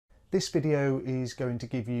This video is going to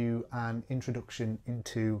give you an introduction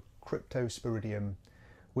into Cryptosporidium,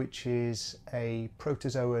 which is a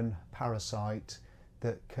protozoan parasite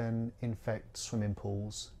that can infect swimming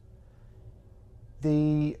pools.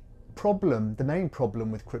 The main problem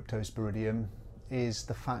with Cryptosporidium is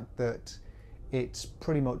the fact that it's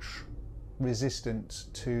pretty much resistant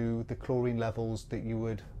to the chlorine levels that you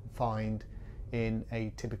would find in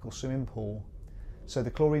a typical swimming pool. So the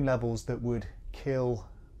chlorine levels that would kill,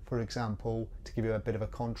 for example, to give you a bit of a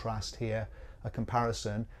contrast here, a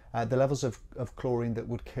comparison, the levels of chlorine that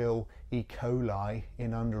would kill E. coli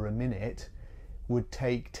in under a minute would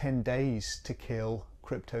take 10 days to kill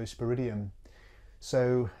Cryptosporidium.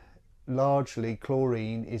 So largely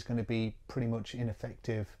chlorine is going to be pretty much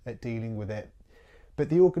ineffective at dealing with it. But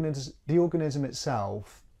the organism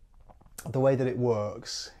itself, the way that it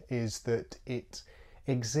works is that it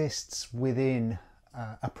exists within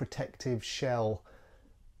a protective shell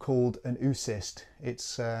called an oocyst.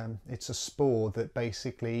 It's a spore that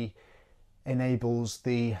basically enables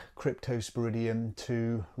the Cryptosporidium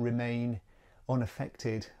to remain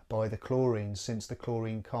unaffected by the chlorine, since the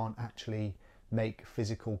chlorine can't actually make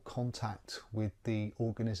physical contact with the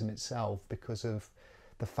organism itself because of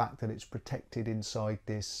the fact that it's protected inside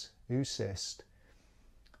this oocyst.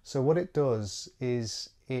 So what it does is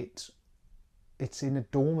it's in a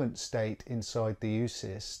dormant state inside the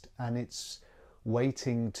oocyst, and it's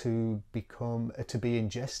waiting to be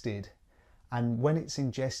ingested. And when it's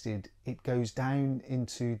ingested, it goes down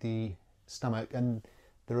into the stomach, and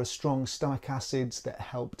there are strong stomach acids that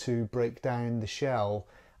help to break down the shell,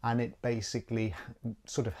 and it basically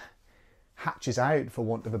sort of hatches out, for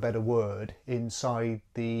want of a better word, inside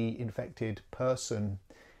the infected person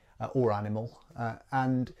or animal.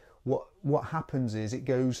 And what happens is it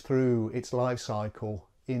goes through its life cycle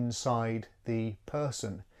inside the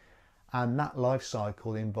person, and that life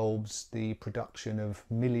cycle involves the production of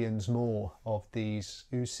millions more of these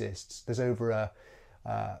oocysts. There's over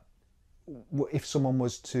if someone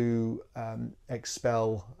was to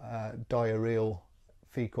expel diarrheal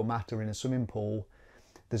fecal matter in a swimming pool,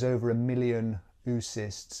 there's over 1 million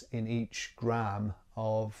oocysts in each gram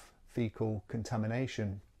of fecal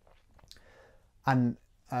contamination. And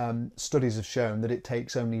studies have shown that it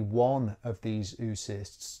takes only one of these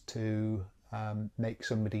oocysts to make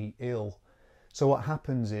somebody ill. So what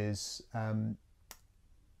happens is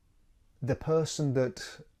the person that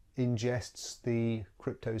ingests the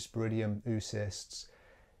Cryptosporidium oocysts,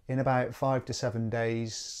 in about 5 to 7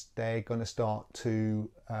 days they're going to start to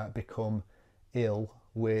become ill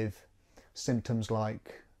with symptoms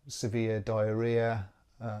like severe diarrhea,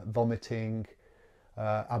 vomiting,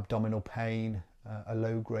 abdominal pain, a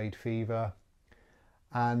low-grade fever,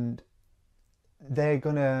 and they're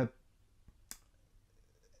going to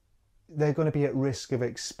be at risk of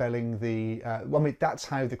expelling the. That's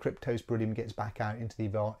how the Cryptosporidium gets back out into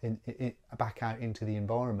the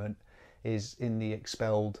environment, is in the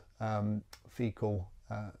expelled fecal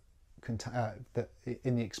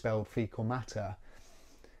matter.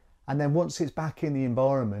 And then once it's back in the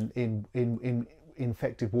environment, in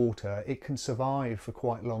infected water, it can survive for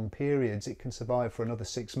quite long periods. It can survive for another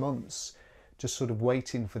 6 months, just sort of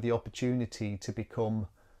waiting for the opportunity to become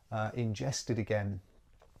ingested again.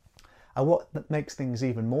 And what makes things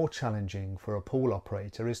even more challenging for a pool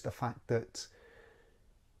operator is the fact that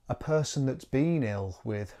a person that's been ill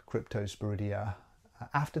with Cryptosporidia,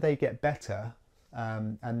 after they get better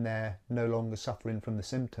and they're no longer suffering from the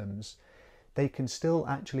symptoms, they can still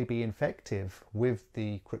actually be infective with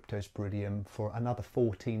the Cryptosporidium for another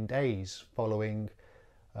 14 days following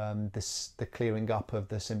the clearing up of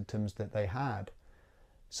the symptoms that they had.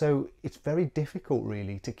 So it's very difficult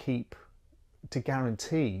really to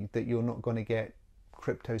guarantee that you're not going to get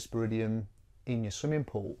Cryptosporidium in your swimming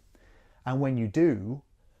pool. And when you do,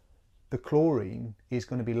 the chlorine is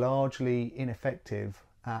going to be largely ineffective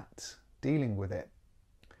at dealing with it.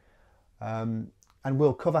 And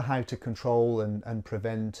we'll cover how to control and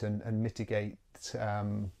prevent and mitigate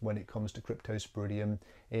when it comes to Cryptosporidium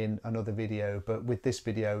in another video. But with this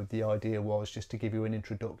video, the idea was just to give you an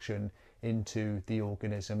introduction into the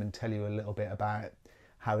organism and tell you a little bit about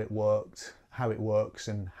how it works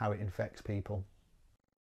and how it infects people.